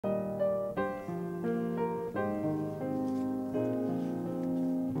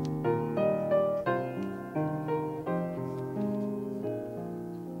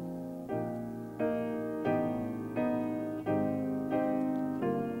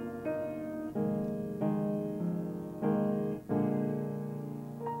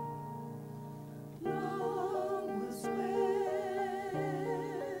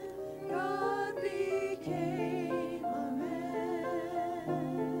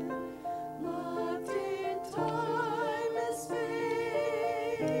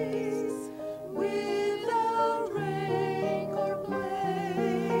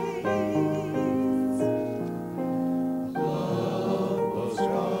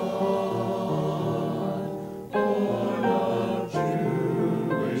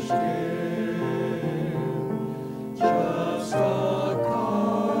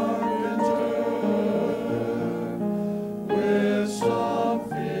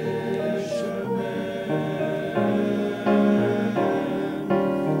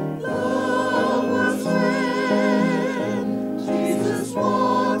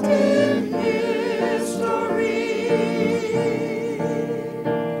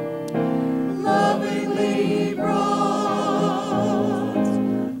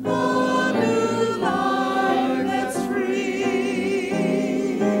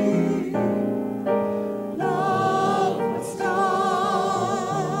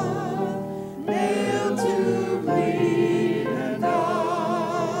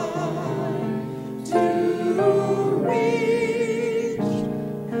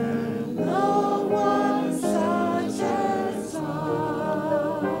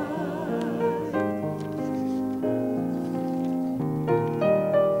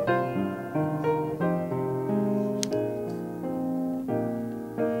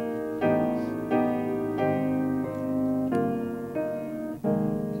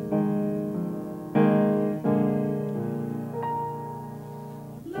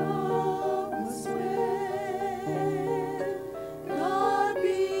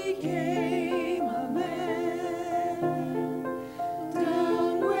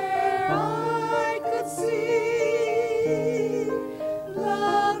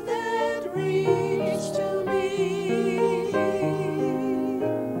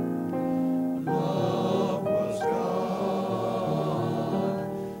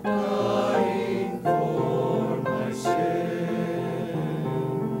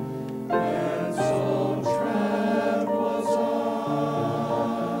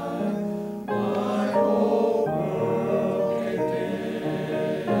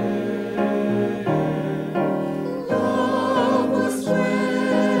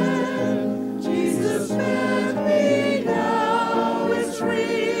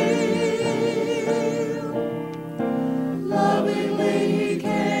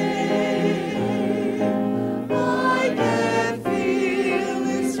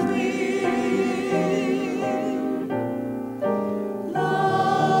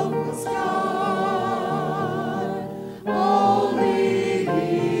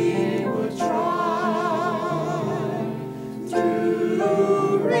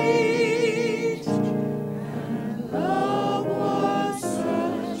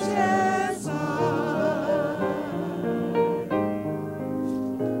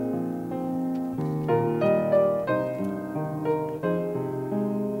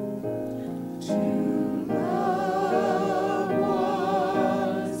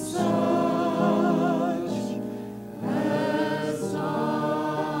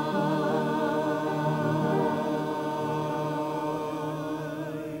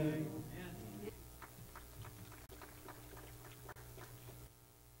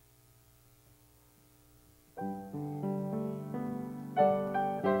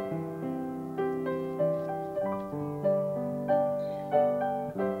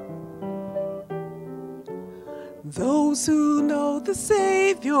Those who know the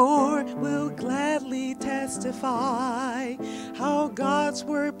Savior will gladly testify how God's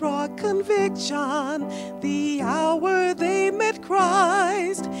word brought conviction the hour they met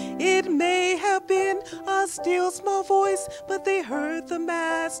Christ. It may have been a still small voice, but they heard the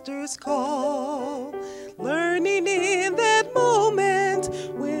Master's call. Learning in that moment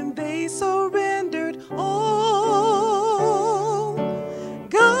when they surrendered all.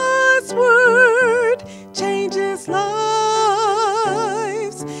 God's word changes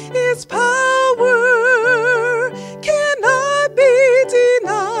lives. Its power cannot be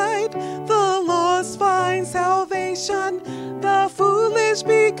denied. The lost find salvation. The foolish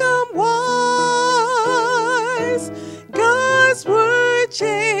become wise. God's word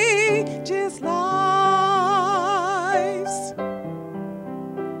changes lives.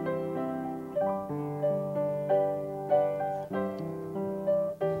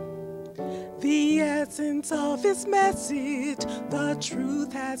 The essence of his message, the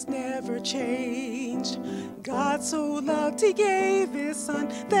truth has never changed. God so loved he gave his son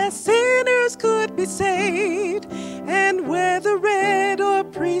that sinners could be saved. And whether read or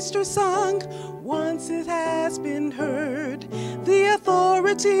preached or sung, once it has been heard, the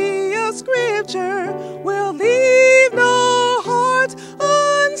authority of Scripture will leave no heart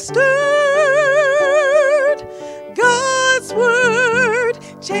unstirred. God's word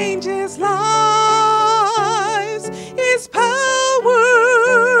changes lives. Its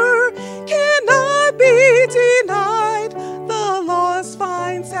power cannot be denied. The lost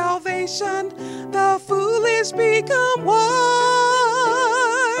find salvation. The foolish become wise.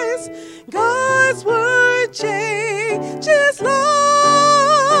 God's word changes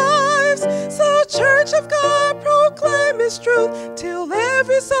lives. So church of God, proclaim his truth till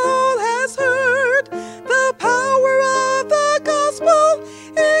every soul has heard the power of the gospel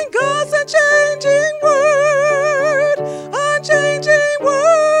in God's unchanging word. Unchanging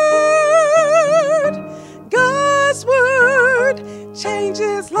word. God's word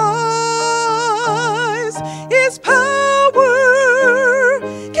changes lives. Its power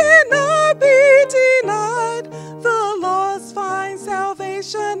cannot be denied. The lost find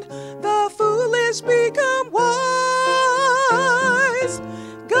salvation. The foolish become wise.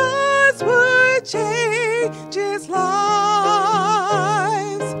 God's word changes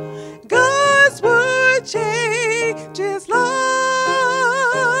lives. God's word changes lives.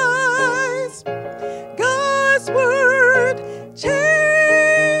 God's word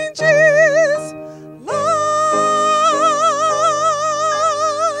changes lives.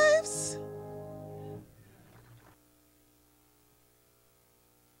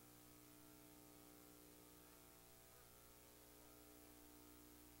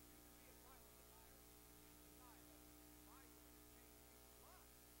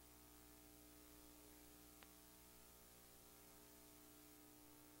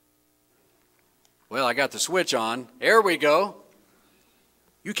 Well, I got the switch on. There we go.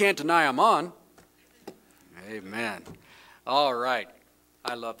 You can't deny I'm on. Amen. All right.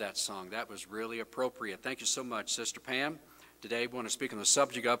 I love that song. That was really appropriate. Thank you so much, Sister Pam. Today we want to speak on the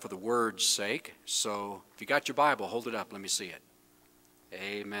subject of for the word's sake. So if you got your Bible, hold it up. Let me see it.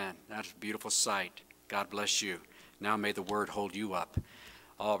 Amen. That's a beautiful sight. God bless you. Now may the word hold you up.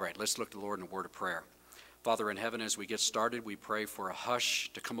 All right. Let's look to the Lord in a word of prayer. Father in heaven, as we get started, we pray for a hush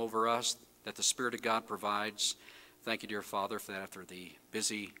to come over us that the Spirit of God provides. Thank you, dear Father, for that after the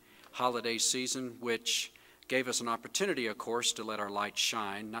busy holiday season, which gave us an opportunity, of course, to let our light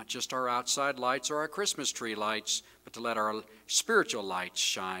shine, not just our outside lights or our Christmas tree lights, but to let our spiritual lights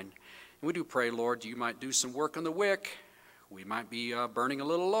shine. And we do pray, Lord, you might do some work on the wick. We might be burning a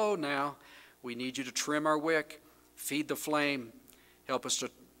little low now. We need you to trim our wick, feed the flame, help us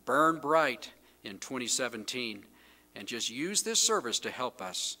to burn bright in 2017, and just use this service to help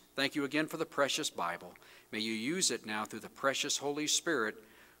us. Thank you again for the precious Bible. May you use it now through the precious Holy Spirit,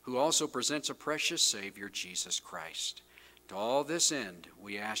 who also presents a precious Savior, Jesus Christ. To all this end,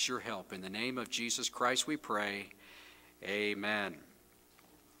 we ask your help. In the name of Jesus Christ we pray. Amen.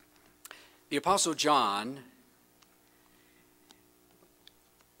 The Apostle John,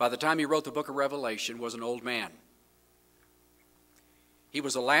 by the time he wrote the book of Revelation, was an old man. He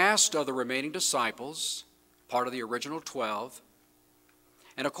was the last of the remaining disciples, part of the original 12.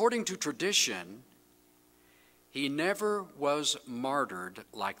 And according to tradition, he never was martyred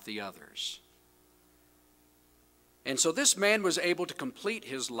like the others. And so this man was able to complete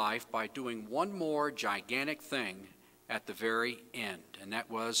his life by doing one more gigantic thing at the very end, and that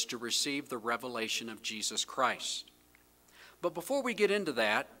was to receive the revelation of Jesus Christ. But before we get into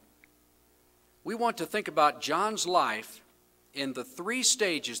that, we want to think about John's life in the three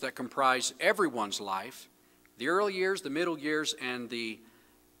stages that comprise everyone's life: the early years, the middle years, and the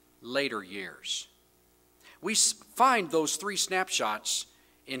later years. We find those three snapshots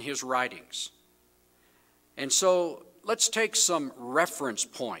in his writings. And so let's take some reference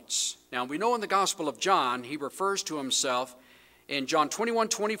points. Now, we know in the Gospel of John, he refers to himself in John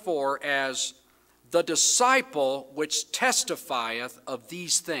 21:24 as the disciple which testifieth of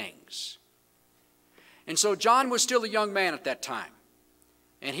these things. And so John was still a young man at that time.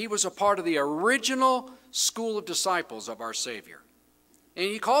 And he was a part of the original school of disciples of our Savior. And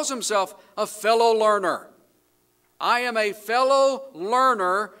he calls himself a fellow learner. I am a fellow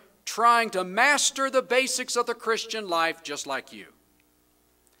learner trying to master the basics of the Christian life just like you.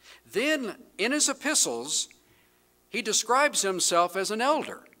 Then in his epistles, he describes himself as an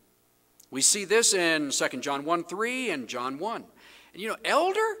elder. We see this in 2 John 1:3 and John 1. And you know,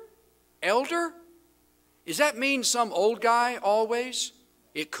 elder? Does that mean some old guy always?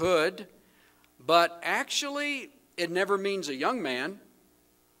 It could, but actually it never means a young man.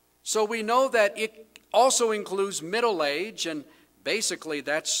 So we know that it also includes middle age, and basically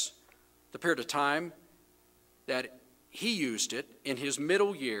that's the period of time that he used it in his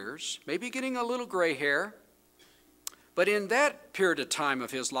middle years, maybe getting a little gray hair. But in that period of time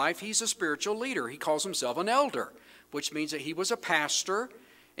of his life, he's a spiritual leader. He calls himself an elder, which means that he was a pastor,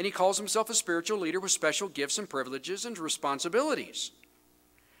 and he calls himself a spiritual leader with special gifts and privileges and responsibilities.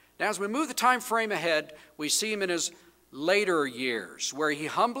 Now, as we move the time frame ahead, we see him in his later years, where he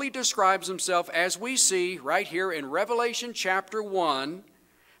humbly describes himself, as we see right here in Revelation chapter 1,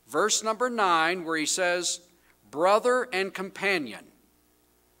 verse number 9, where he says, brother and companion.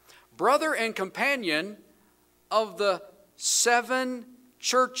 Brother and companion of the 7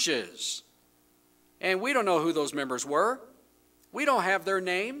 churches. And we don't know who those members were. We don't have their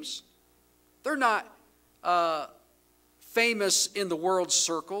names. They're not famous in the world's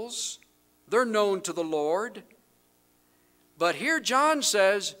circles. They're known to the Lord. But here John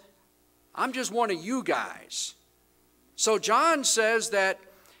says, I'm just one of you guys. So John says that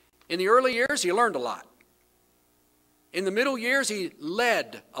in the early years he learned a lot. In the middle years he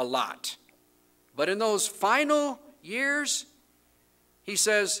led a lot. But in those final years, he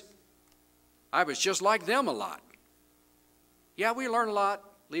says, I was just like them a lot. Yeah, we learn a lot,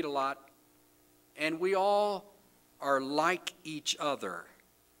 lead a lot, and we all are like each other.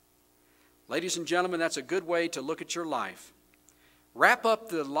 Ladies and gentlemen, that's a good way to look at your life. Wrap up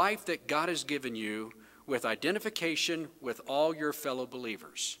the life that God has given you with identification with all your fellow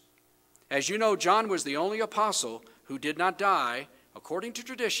believers. As you know, John was the only apostle who did not die, according to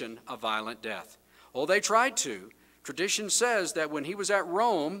tradition, a violent death. Oh, they tried to. Tradition says that when he was at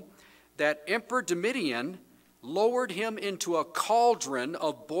Rome, that Emperor Domitian lowered him into a cauldron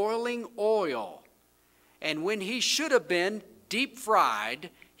of boiling oil. And when he should have been deep fried,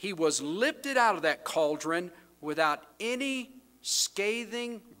 he was lifted out of that cauldron without any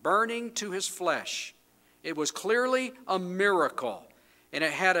scathing, burning to his flesh. It was clearly a miracle, and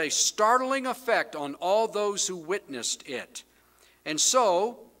it had a startling effect on all those who witnessed it. And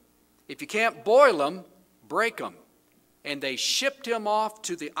so, if you can't boil them, break them. And they shipped him off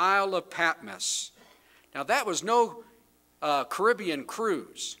to the Isle of Patmos. Now, that was no Caribbean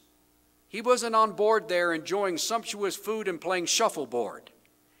cruise. He wasn't on board there enjoying sumptuous food and playing shuffleboard.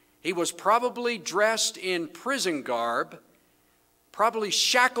 He was probably dressed in prison garb, probably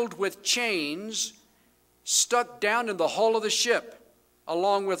shackled with chains, stuck down in the hull of the ship,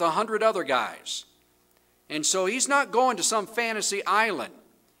 along with 100 other guys. And so he's not going to some fantasy island.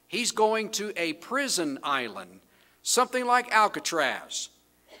 He's going to a prison island, something like Alcatraz.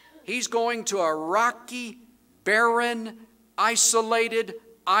 He's going to a rocky, barren, isolated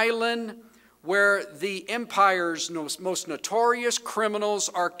island where the empire's most notorious criminals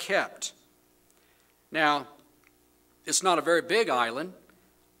are kept. Now, it's not a very big island.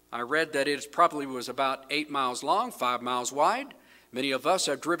 I read that it probably was about 8 miles long, 5 miles wide. Many of us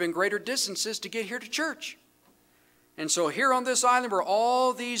have driven greater distances to get here to church. And so here on this island were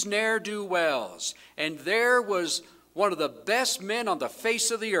all these ne'er-do-wells, and there was one of the best men on the face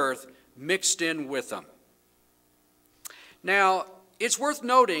of the earth mixed in with them. Now, it's worth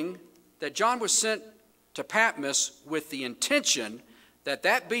noting that John was sent to Patmos with the intention that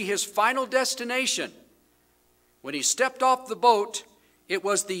that be his final destination. When he stepped off the boat, it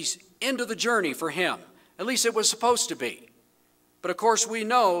was the end of the journey for him. At least it was supposed to be. But of course we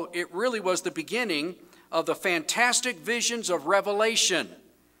know it really was the beginning of the fantastic visions of Revelation.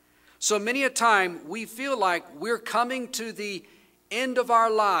 So many a time we feel like we're coming to the end of our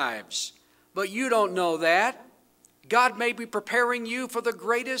lives, but you don't know that. God may be preparing you for the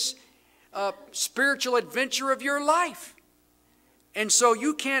greatest spiritual adventure of your life. And so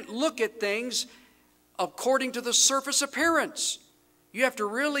you can't look at things according to the surface appearance. You have to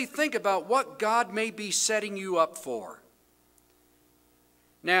really think about what God may be setting you up for.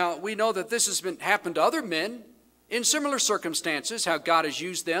 Now, we know that this has happened to other men in similar circumstances, how God has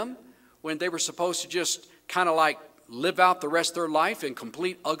used them when they were supposed to just kind of like live out the rest of their life in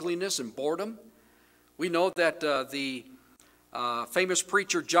complete ugliness and boredom. We know that the famous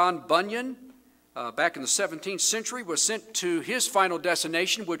preacher John Bunyan, back in the 17th century, was sent to his final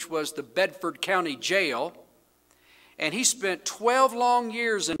destination, which was the Bedford County Jail. And he spent 12 long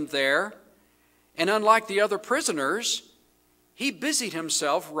years in there. And unlike the other prisoners, he busied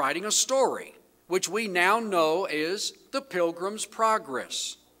himself writing a story, which we now know is The Pilgrim's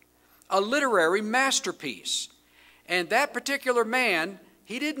Progress, a literary masterpiece. And that particular man,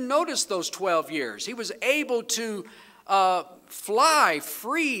 he didn't notice those 12 years. He was able to fly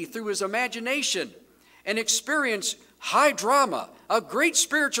free through his imagination and experience high drama, a great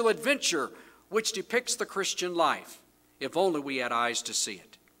spiritual adventure which depicts the Christian life, if only we had eyes to see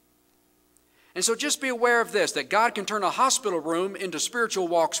it. And so just be aware of this, that God can turn a hospital room into spiritual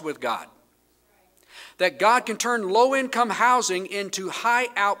walks with God. That God can turn low-income housing into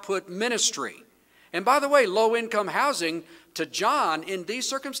high-output ministry. And by the way, low-income housing to John in these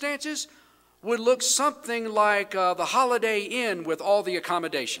circumstances would look something like the Holiday Inn with all the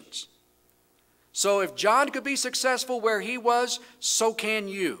accommodations. So if John could be successful where he was, so can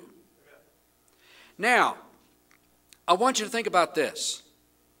you. Now, I want you to think about this.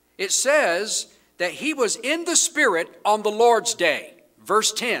 It says that he was in the Spirit on the Lord's day,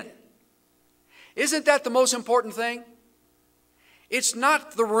 verse 10. Isn't that the most important thing? It's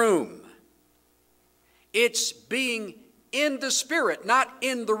not the room. It's being in the Spirit, not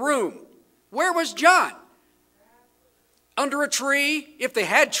in the room. Where was John? Under a tree, if they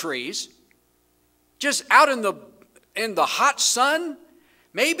had trees. Just out in the hot sun.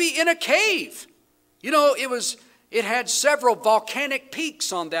 Maybe in a cave. You know, it had several volcanic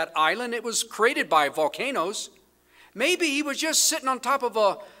peaks on that island. It was created by volcanoes. Maybe he was just sitting on top of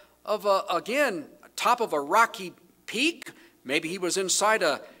a rocky peak. Maybe he was inside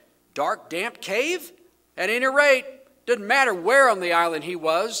a dark, damp cave. At any rate, didn't matter where on the island he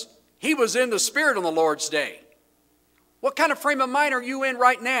was in the Spirit on the Lord's day. What kind of frame of mind are you in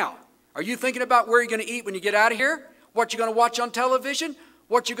right now? Are you thinking about where you're going to eat when you get out of here? What you're going to watch on television?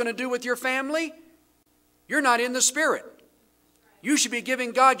 What you're going to do with your family? You're not in the Spirit. You should be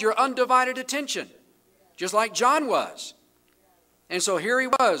giving God your undivided attention, just like John was. And so here he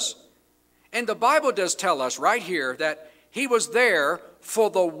was. And the Bible does tell us right here that he was there for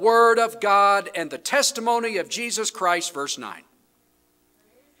the Word of God and the testimony of Jesus Christ, verse 9.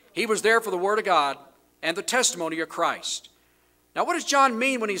 He was there for the Word of God and the testimony of Christ. Now, what does John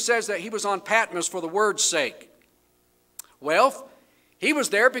mean when he says that he was on Patmos for the Word's sake? Well, he was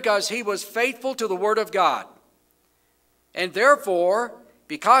there because he was faithful to the Word of God. And therefore,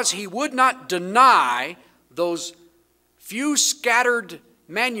 because he would not deny those few scattered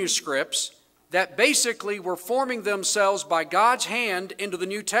manuscripts that basically were forming themselves by God's hand into the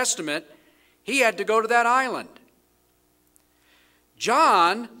New Testament, he had to go to that island.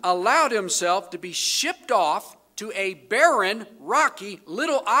 John allowed himself to be shipped off to a barren, rocky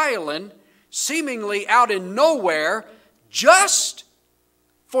little island, seemingly out in nowhere, just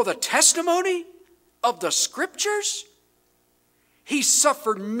for the testimony of the Scriptures. He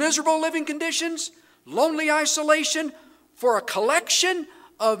suffered miserable living conditions, lonely isolation, for a collection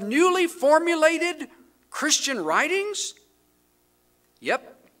of newly formulated Christian writings?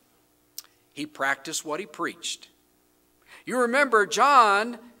 Yep, he practiced what he preached. You remember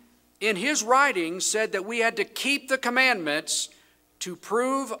John, in his writings, said that we had to keep the commandments to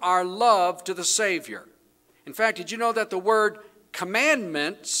prove our love to the Savior. In fact, did you know that the word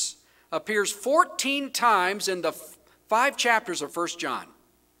commandments appears 14 times in the 5 chapters of 1 John?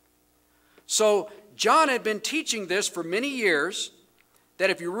 So John had been teaching this for many years, that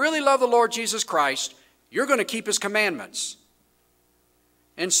if you really love the Lord Jesus Christ, you're going to keep his commandments.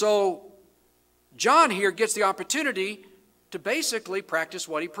 And so John here gets the opportunity to basically practice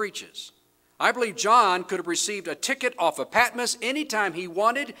what he preaches. I believe John could have received a ticket off of Patmos anytime he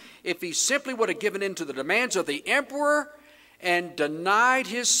wanted if he simply would have given in to the demands of the emperor and denied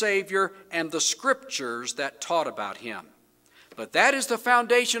his Savior and the Scriptures that taught about him. But that is the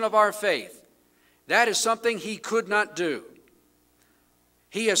foundation of our faith. That is something he could not do.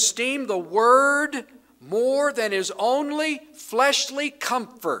 He esteemed the Word more than his only fleshly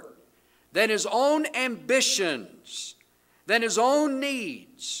comfort, than his own ambitions, than his own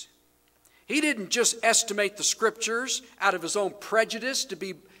needs. He didn't just estimate the Scriptures out of his own prejudice to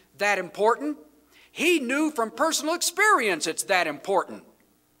be that important. He knew from personal experience it's that important.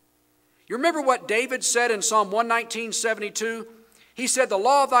 You remember what David said in Psalm 119:72? He said, the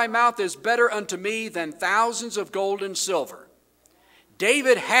law of thy mouth is better unto me than thousands of gold and silver.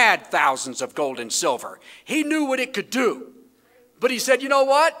 David had thousands of gold and silver. He knew what it could do. But he said, you know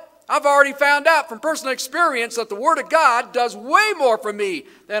what? I've already found out from personal experience that the Word of God does way more for me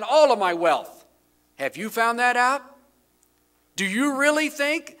than all of my wealth. Have you found that out? Do you really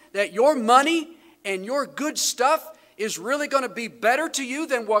think that your money and your good stuff is really going to be better to you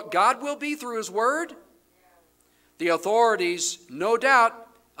than what God will be through His Word? The authorities, no doubt,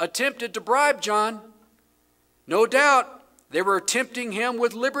 attempted to bribe John. No doubt, they were tempting him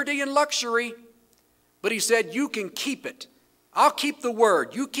with liberty and luxury. But he said, you can keep it. I'll keep the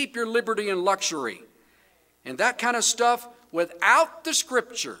Word. You keep your liberty and luxury. And that kind of stuff, without the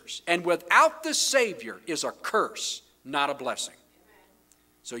Scriptures and without the Savior, is a curse, not a blessing.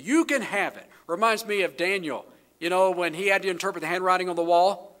 So you can have it. Reminds me of Daniel, you know, when he had to interpret the handwriting on the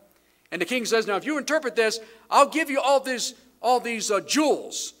wall. And the king says, now if you interpret this, I'll give you all these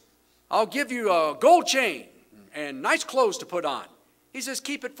jewels. I'll give you a gold chain and nice clothes to put on. He says,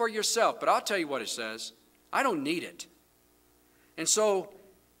 keep it for yourself. But I'll tell you what it says. I don't need it. And so,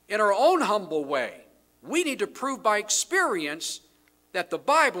 in our own humble way, we need to prove by experience that the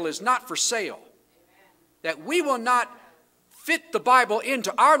Bible is not for sale. That we will not fit the Bible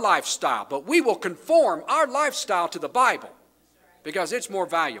into our lifestyle, but we will conform our lifestyle to the Bible because it's more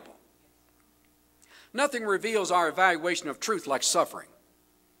valuable. Nothing reveals our evaluation of truth like suffering.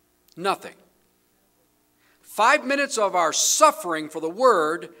 Nothing. 5 minutes of our suffering for the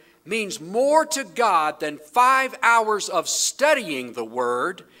Word means more to God than 5 hours of studying the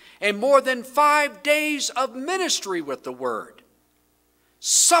Word and more than 5 days of ministry with the Word.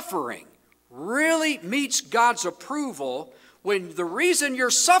 Suffering really meets God's approval when the reason you're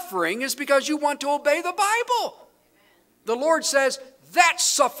suffering is because you want to obey the Bible. The Lord says that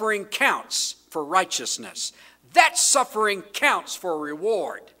suffering counts for righteousness. That suffering counts for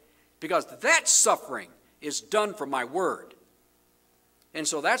reward because that suffering is done for my Word. And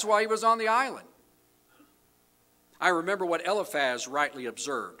so that's why he was on the island. I remember what Eliphaz rightly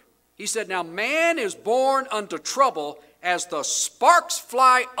observed. He said, now man is born unto trouble as the sparks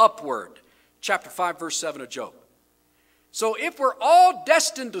fly upward. Chapter 5, verse 7 of Job. So if we're all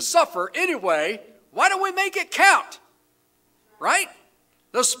destined to suffer anyway, why don't we make it count? Right?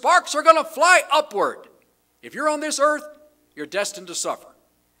 The sparks are going to fly upward. If you're on this earth, you're destined to suffer.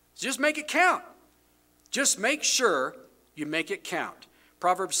 Just make it count. Just make sure you make it count.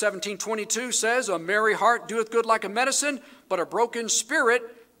 Proverbs 17:22 says, a merry heart doeth good like a medicine, but a broken spirit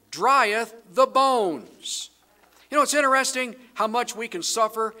drieth the bones. You know, it's interesting how much we can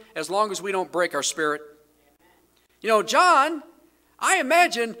suffer as long as we don't break our spirit. You know, John, I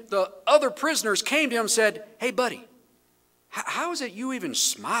imagine the other prisoners came to him and said, hey, buddy, how is it you even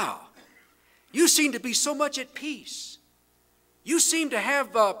smile? You seem to be so much at peace. You seem to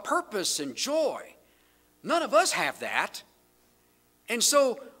have purpose and joy. None of us have that. And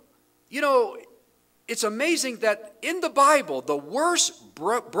so, you know, it's amazing that in the Bible, the worst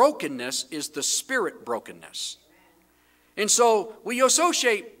brokenness is the spirit brokenness. And so we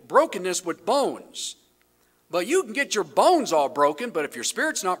associate brokenness with bones. But you can get your bones all broken, but if your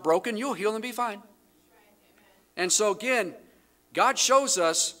spirit's not broken, you'll heal and be fine. And so again, God shows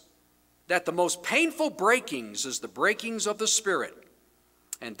us that the most painful breakings is the breakings of the spirit.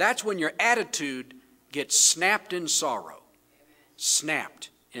 And that's when your attitude gets snapped in sorrow. Snapped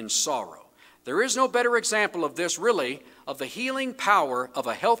in sorrow. There is no better example of this, really, of the healing power of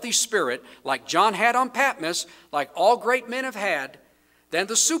a healthy spirit, like John had on Patmos, like all great men have had, than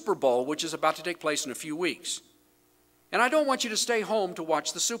the Super Bowl, which is about to take place in a few weeks. And I don't want you to stay home to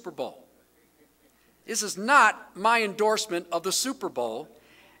watch the Super Bowl. This is not my endorsement of the Super Bowl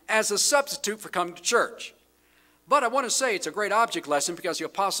as a substitute for coming to church. But I want to say it's a great object lesson because the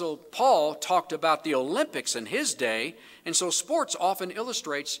Apostle Paul talked about the Olympics in his day, and so sports often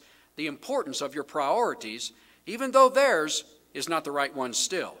illustrates the importance of your priorities, even though theirs is not the right one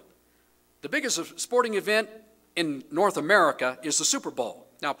still. The biggest sporting event in North America is the Super Bowl.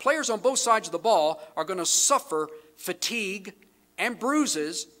 Now, players on both sides of the ball are going to suffer fatigue and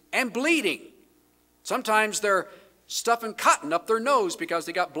bruises and bleeding. Sometimes they're stuffing cotton up their nose because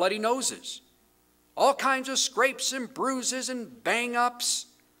they got bloody noses. All kinds of scrapes and bruises and bang-ups.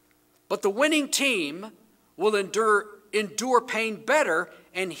 But the winning team will endure pain better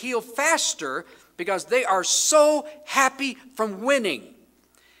and heal faster because they are so happy from winning.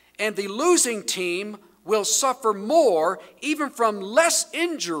 And the losing team will suffer more, even from less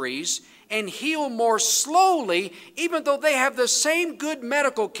injuries, and heal more slowly, even though they have the same good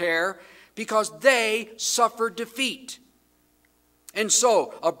medical care because they suffer defeat. And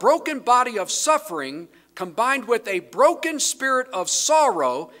so, a broken body of suffering combined with a broken spirit of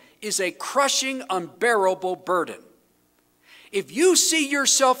sorrow is a crushing, unbearable burden. If you see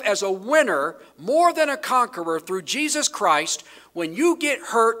yourself as a winner more than a conqueror through Jesus Christ, when you get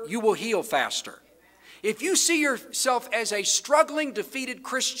hurt, you will heal faster. If you see yourself as a struggling, defeated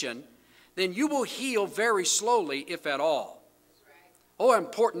Christian, then you will heal very slowly, if at all. Oh, how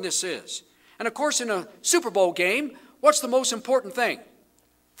important this is. And of course, in a Super Bowl game, what's the most important thing?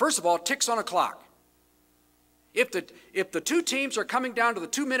 First of all, ticks on a clock. If the two teams are coming down to the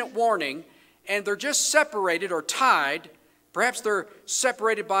 2-minute warning and they're just separated or tied, perhaps they're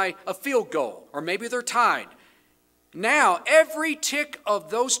separated by a field goal, or maybe they're tied. Now, every tick of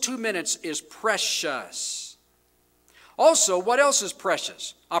those 2 minutes is precious. Also, what else is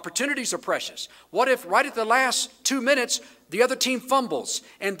precious? Opportunities are precious. What if right at the last 2 minutes, the other team fumbles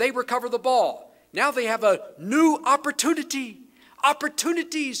and they recover the ball? Now they have a new opportunity.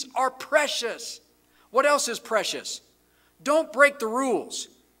 Opportunities are precious. What else is precious? Don't break the rules.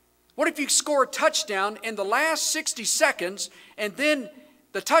 What if you score a touchdown in the last 60 seconds and then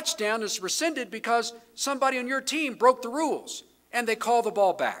the touchdown is rescinded because somebody on your team broke the rules and they call the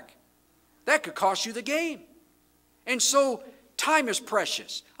ball back? That could cost you the game. And so time is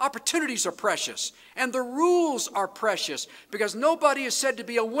precious, opportunities are precious, and the rules are precious because nobody is said to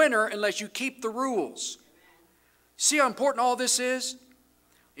be a winner unless you keep the rules. See how important all this is?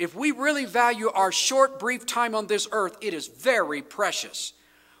 If we really value our short, brief time on this earth, it is very precious.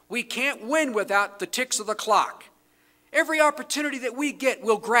 We can't win without the ticks of the clock. Every opportunity that we get,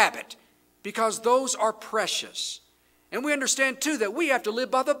 we'll grab it because those are precious. And we understand, too, that we have to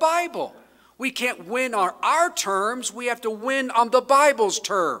live by the Bible. We can't win on our terms. We have to win on the Bible's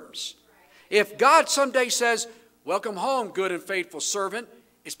terms. If God someday says, "Welcome home, good and faithful servant,"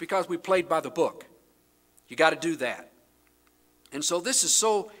 it's because we played by the book. You got to do that. And so this is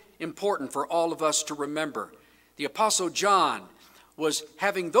so important for all of us to remember. The Apostle John was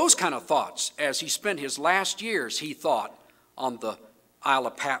having those kind of thoughts as he spent his last years, he thought, on the Isle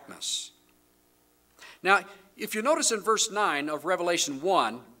of Patmos. Now, if you notice in verse 9 of Revelation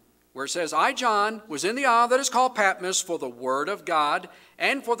 1, where it says, "I, John, was in the isle that is called Patmos for the word of God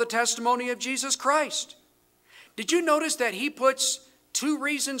and for the testimony of Jesus Christ." Did you notice that he puts two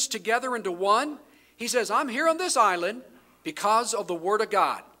reasons together into one? He says, I'm here on this island because of the word of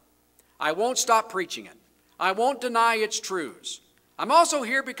God. I won't stop preaching it. I won't deny its truths. I'm also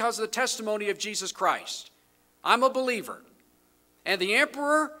here because of the testimony of Jesus Christ. I'm a believer. And the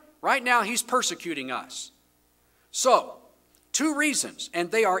emperor, right now, he's persecuting us. So, two reasons, and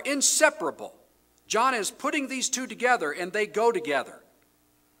they are inseparable. John is putting these two together, and they go together.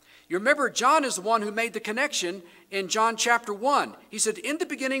 You remember, John is the one who made the connection in John chapter 1. He said, "In the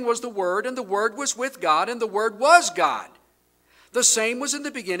beginning was the Word, and the Word was with God, and the Word was God. The same was in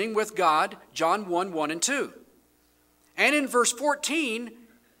the beginning with God," John 1, 1 and 2. And in verse 14,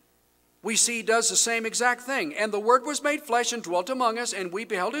 we see he does the same exact thing. "And the Word was made flesh and dwelt among us, and we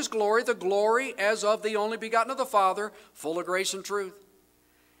beheld his glory, the glory as of the only begotten of the Father, full of grace and truth."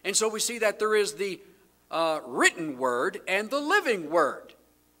 And so we see that there is the written Word and the living Word.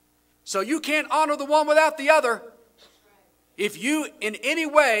 So you can't honor the one without the other. If you in any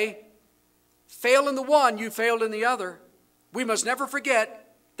way fail in the one, you failed in the other. We must never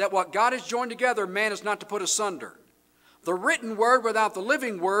forget that what God has joined together, man is not to put asunder. The written word without the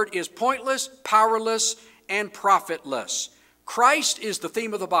living word is pointless, powerless, and profitless. Christ is the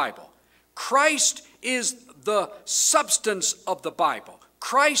theme of the Bible. Christ is the substance of the Bible.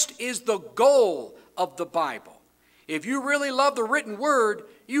 Christ is the goal of the Bible. If you really love the written word,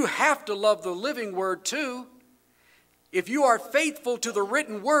 you have to love the living word too. If you are faithful to the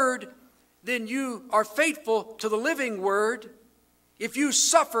written word, then you are faithful to the living word. If you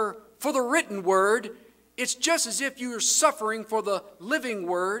suffer for the written word, it's just as if you are suffering for the living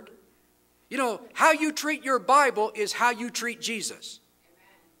word. You know, how you treat your Bible is how you treat Jesus.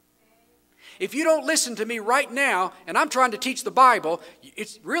 If you don't listen to me right now, and I'm trying to teach the Bible,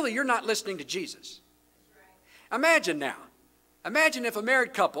 it's really, you're not listening to Jesus. Imagine now. Imagine if a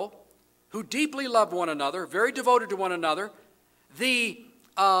married couple who deeply love one another, very devoted to one another, the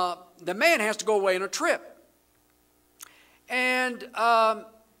man has to go away on a trip. And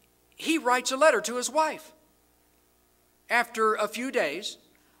he writes a letter to his wife. After a few days,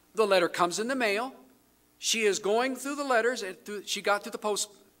 the letter comes in the mail. She is going through the letters. She got through the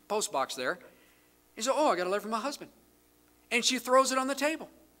post box there. He said, "Oh, I got a letter from my husband." And she throws it on the table.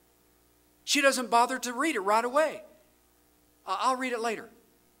 She doesn't bother to read it right away. I'll read it later.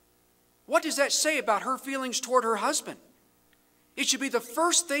 What does that say about her feelings toward her husband? It should be the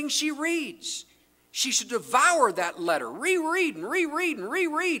first thing she reads. She should devour that letter, reread and reread and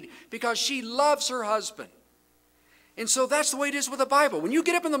reread, because she loves her husband. And so that's the way it is with the Bible. When you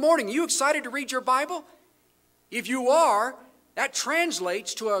get up in the morning, are you excited to read your Bible? If you are, that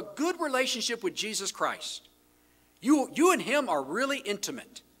translates to a good relationship with Jesus Christ. You and him are really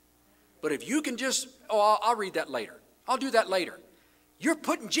intimate. But if you can just, I'll read that later. I'll do that later. You're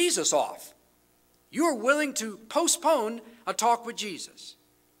putting Jesus off. You are willing to postpone a talk with Jesus.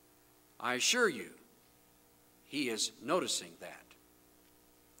 I assure you, he is noticing that.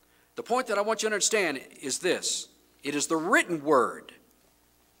 The point that I want you to understand is this. It is the written word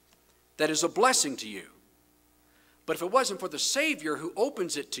that is a blessing to you. But if it wasn't for the Savior who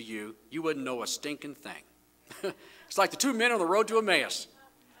opens it to you, you wouldn't know a stinking thing. It's like the two men on the road to Emmaus.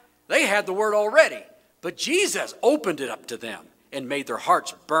 They had the word already, but Jesus opened it up to them and made their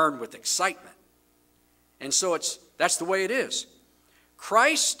hearts burn with excitement. And so that's the way it is.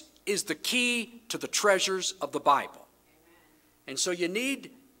 Christ is the key to the treasures of the Bible. And so you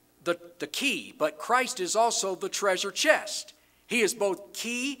need the key, but Christ is also the treasure chest. He is both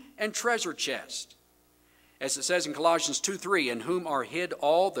key and treasure chest. As it says in Colossians 2:3, in whom are hid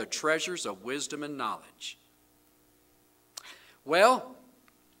all the treasures of wisdom and knowledge. Well,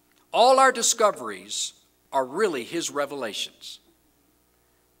 all our discoveries are really his revelations.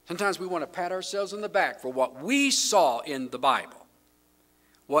 Sometimes we want to pat ourselves on the back for what we saw in the Bible.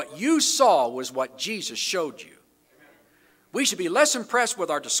 What you saw was what Jesus showed you. We should be less impressed with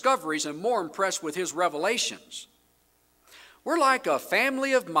our discoveries and more impressed with his revelations. We're like a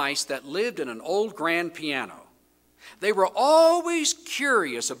family of mice that lived in an old grand piano. They were always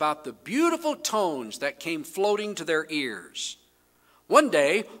curious about the beautiful tones that came floating to their ears. One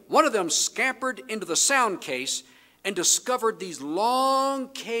day, one of them scampered into the sound case and discovered these long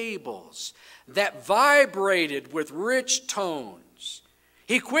cables that vibrated with rich tones.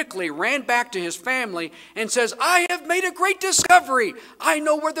 He quickly ran back to his family and says, I have made a great discovery. I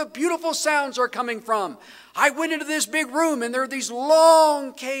know where the beautiful sounds are coming from. I went into this big room and there are these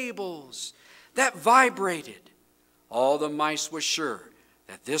long cables that vibrated. All the mice were sure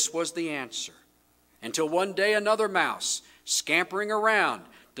that this was the answer, until one day another mouse, scampering around,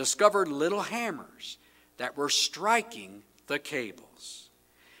 discovered little hammers that were striking the cables.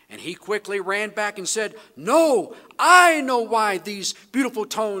 And he quickly ran back and said, no, I know why these beautiful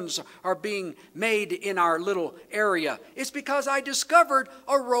tones are being made in our little area. It's because I discovered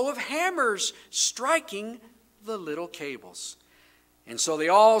a row of hammers striking the little cables. And so they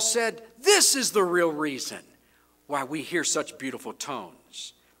all said, this is the real reason why we hear such beautiful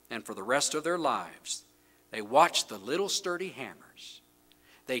tones. And for the rest of their lives, they watched the little sturdy hammers.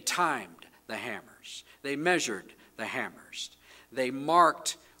 They timed the hammers. They measured the hammers. They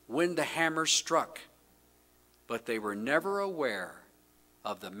marked when the hammer struck, but they were never aware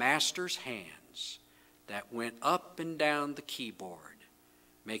of the master's hands that went up and down the keyboard,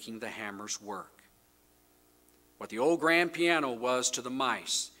 making the hammers work. What the old grand piano was to the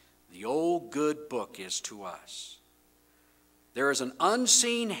mice, the old good book is to us. There is an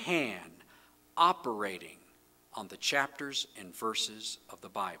unseen hand operating on the chapters and verses of the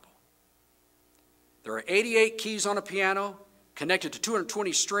Bible. There are 88 keys on a piano, connected to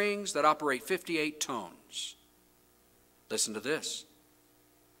 220 strings that operate 58 tones. Listen to this.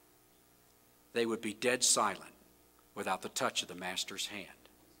 They would be dead silent without the touch of the master's hand.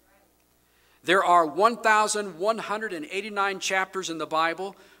 There are 1,189 chapters in the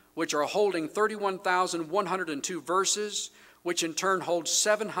Bible, which are holding 31,102 verses, which in turn hold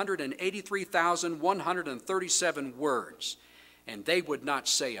 783,137 words. And they would not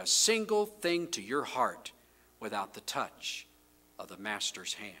say a single thing to your heart without the touch of the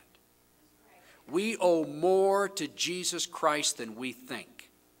master's hand. We owe more to Jesus Christ than we think.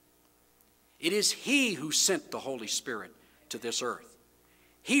 It is he who sent the Holy Spirit to this earth.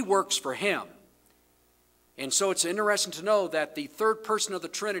 He works for him. And so it's interesting to know that the third person of the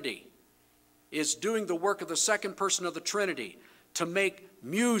Trinity is doing the work of the second person of the Trinity to make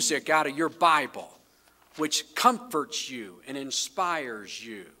music out of your Bible, which comforts you and inspires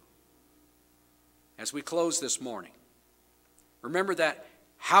you. As we close this morning, remember that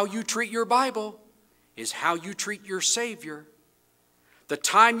how you treat your Bible is how you treat your Savior. The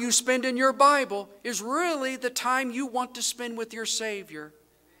time you spend in your Bible is really the time you want to spend with your Savior.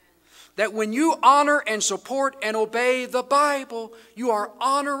 That when you honor and support and obey the Bible, you are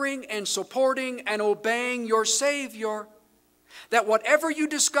honoring and supporting and obeying your Savior. That whatever you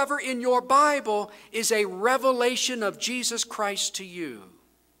discover in your Bible is a revelation of Jesus Christ to you.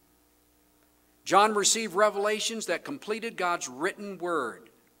 John received revelations that completed God's written word.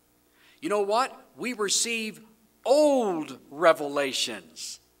 You know what? We receive old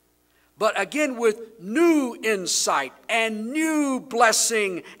revelations. but again with new insight and new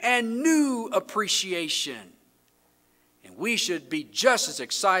blessing and new appreciation. And we should be just as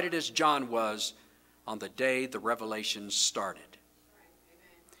excited as John was on the day the revelation started.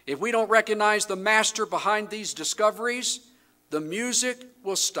 If we don't recognize the master behind these discoveries, the music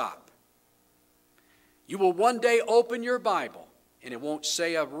will stop. You will one day open your Bible and it won't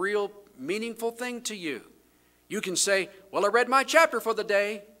say a real meaningful thing to you. You can say, well, I read my chapter for the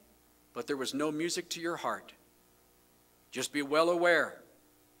day, but there was no music to your heart. Just be well aware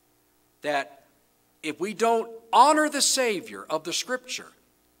that if we don't honor the Savior of the Scripture,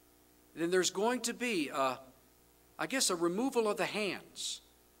 then there's going to be, a removal of the hands.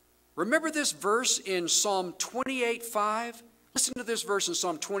 Remember this verse in Psalm 28:5? Listen to this verse in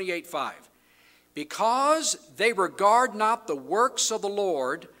Psalm 28:5. Because they regard not the works of the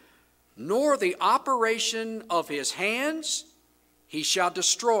Lord, nor the operation of his hands, he shall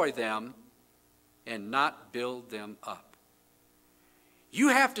destroy them and not build them up. You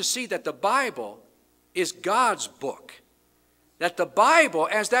have to see that the Bible is God's book. That the Bible,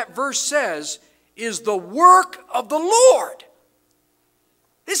 as that verse says, is the work of the Lord.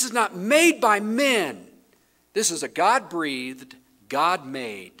 This is not made by men. This is a God-breathed,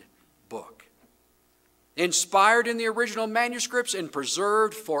 God-made book. Inspired in the original manuscripts and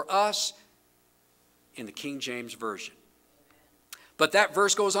preserved for us in the King James Version. But that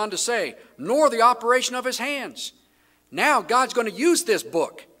verse goes on to say, nor the operation of his hands. Now God's going to use this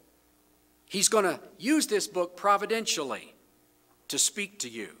book. He's going to use this book providentially to speak to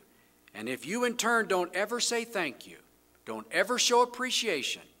you. And if you in turn don't ever say thank you, don't ever show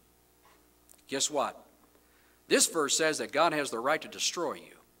appreciation, guess what? This verse says that God has the right to destroy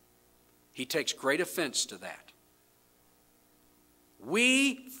you. He takes great offense to that.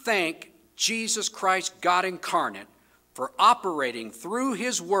 We thank Jesus Christ, God incarnate, for operating through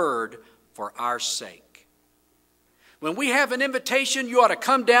his word for our sake. When we have an invitation, you ought to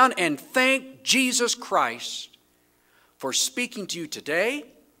come down and thank Jesus Christ for speaking to you today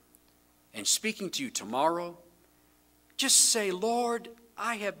and speaking to you tomorrow. Just say, Lord,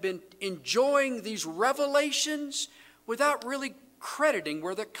 I have been enjoying these revelations without really crediting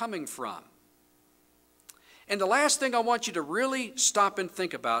where they're coming from. And the last thing I want you to really stop and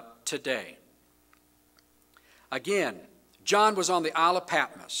think about today. Again, John was on the Isle of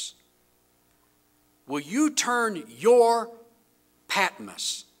Patmos. Will you turn your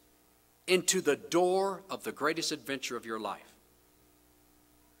Patmos into the door of the greatest adventure of your life?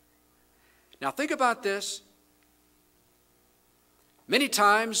 Now think about this. Many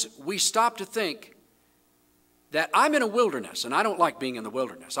times we stop to think that I'm in a wilderness, and I don't like being in the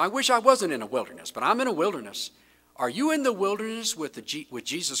wilderness. I wish I wasn't in a wilderness, but I'm in a wilderness. Are you in the wilderness with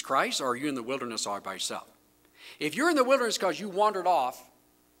Jesus Christ, or are you in the wilderness all by yourself? If you're in the wilderness because you wandered off,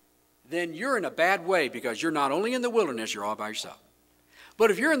 then you're in a bad way, because you're not only in the wilderness, you're all by yourself.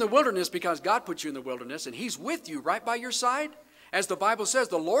 But if you're in the wilderness because God put you in the wilderness and he's with you right by your side, as the Bible says,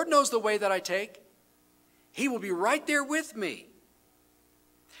 the Lord knows the way that I take. He will be right there with me.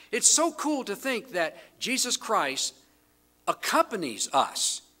 It's so cool to think that Jesus Christ accompanies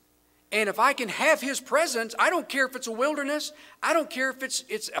us. And if I can have his presence, I don't care if it's a wilderness. I don't care if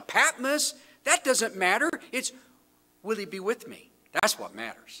it's a Patmos. That doesn't matter. It's, will he be with me? That's what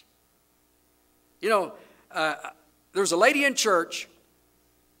matters. You know, there was a lady in church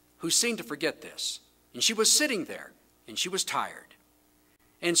who seemed to forget this. And she was sitting there, and she was tired.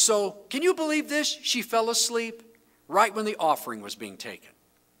 And so, can you believe this? She fell asleep right when the offering was being taken.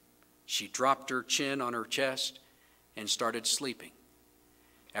 She dropped her chin on her chest and started sleeping.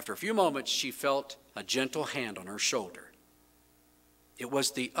 After a few moments, she felt a gentle hand on her shoulder. It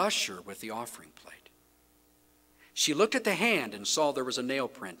was the usher with the offering plate. She looked at the hand and saw there was a nail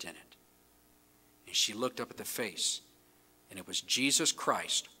print in it. And she looked up at the face, and it was Jesus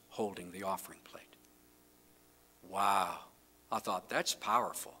Christ holding the offering plate. Wow. I thought, that's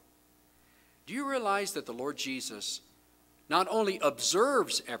powerful. Do you realize that the Lord Jesus not only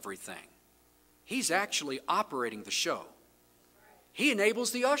observes everything, he's actually operating the show. He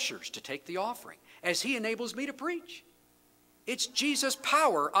enables the ushers to take the offering, as he enables me to preach. It's Jesus'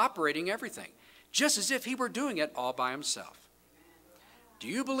 power operating everything, just as if he were doing it all by himself. Do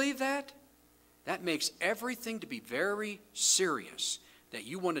you believe that? That makes everything to be very serious, that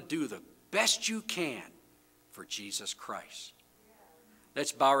you want to do the best you can for Jesus Christ.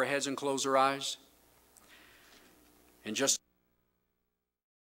 Let's bow our heads and close our eyes. And just